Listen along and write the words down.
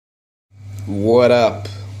What up?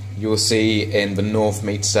 You'll see in the North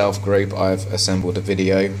Meets South group I've assembled a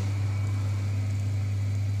video,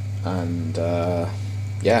 and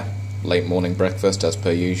yeah, late morning breakfast as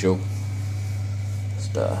per usual.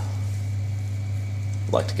 Just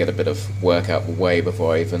like to get a bit of work out the way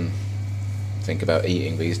before I even think about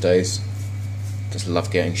eating these days. Just love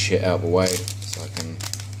getting shit out of the way so I can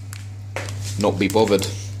not be bothered.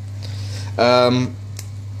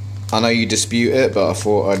 I know you dispute it, but I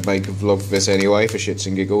thought I'd make a vlog of this anyway for shits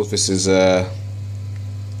and giggles. This is there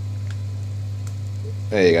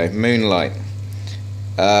you go, Moonlight.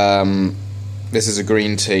 This is a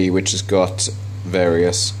green tea which has got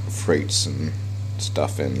various fruits and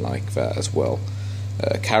stuff in like that as well.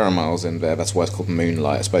 Caramel's in there, that's why it's called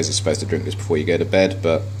Moonlight. I suppose you're supposed to drink this before you go to bed,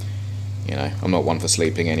 but you know, I'm not one for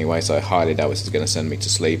sleeping anyway, so I highly doubt this is going to send me to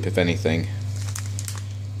sleep. If anything,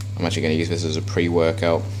 I'm actually going to use this as a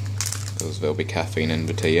pre-workout, because there'll be caffeine in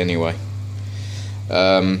the tea anyway.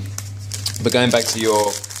 But going back to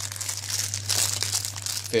your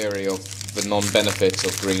theory of the non-benefits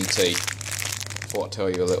of green tea, I thought I'd tell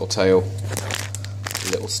you a little tale, a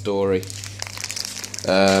little story.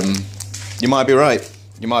 You might be right.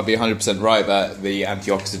 You might be 100% right that the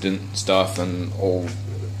antioxidant stuff and all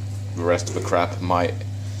the rest of the crap might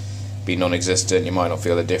be non-existent. You might not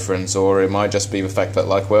feel the difference, or it might just be the fact that,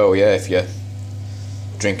 like, well, yeah, if you're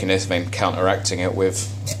drinking this then counteracting it with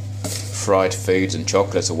fried foods and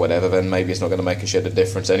chocolates or whatever, then maybe it's not going to make a shit of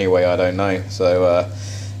difference anyway. I don't know. So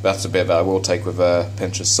that's a bit that I will take with a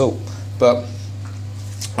pinch of salt. But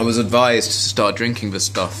I was advised to start drinking this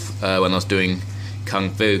stuff when I was doing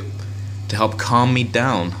kung fu to help calm me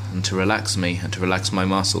down and to relax me and to relax my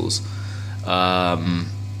muscles. By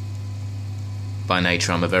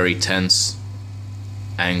nature I'm a very tense,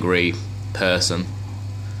 angry person,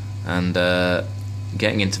 and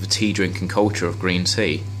getting into the tea drinking culture of green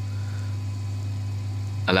tea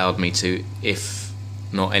allowed me to, if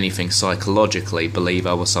not anything psychologically, believe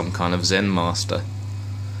I was some kind of Zen master.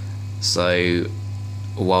 So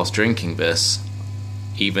whilst drinking this,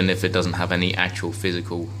 even if it doesn't have any actual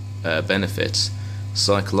physical benefits,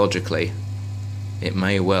 psychologically it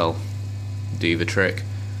may well do the trick.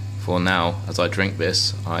 For now, as I drink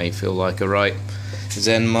this, I feel like a right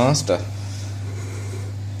Zen master.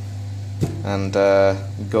 And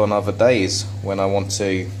gone other days when I want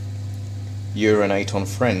to urinate on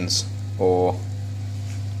friends, or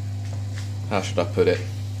how should I put it,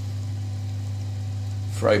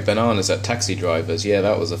 throw bananas at taxi drivers. Yeah,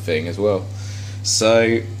 that was a thing as well.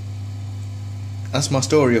 So that's my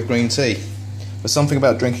story of green tea. There's something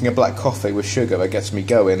about drinking a black coffee with sugar that gets me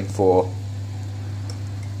going for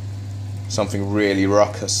something really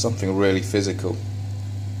ruckus, something really physical.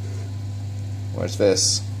 Whereas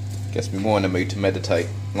this gets me more in the mood to meditate.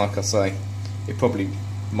 Like I say, it probably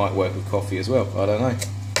might work with coffee as well, I don't know.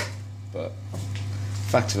 But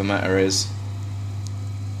fact of the matter is,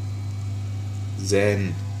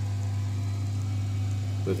 Zen.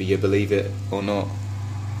 Whether you believe it or not,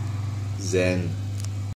 Zen.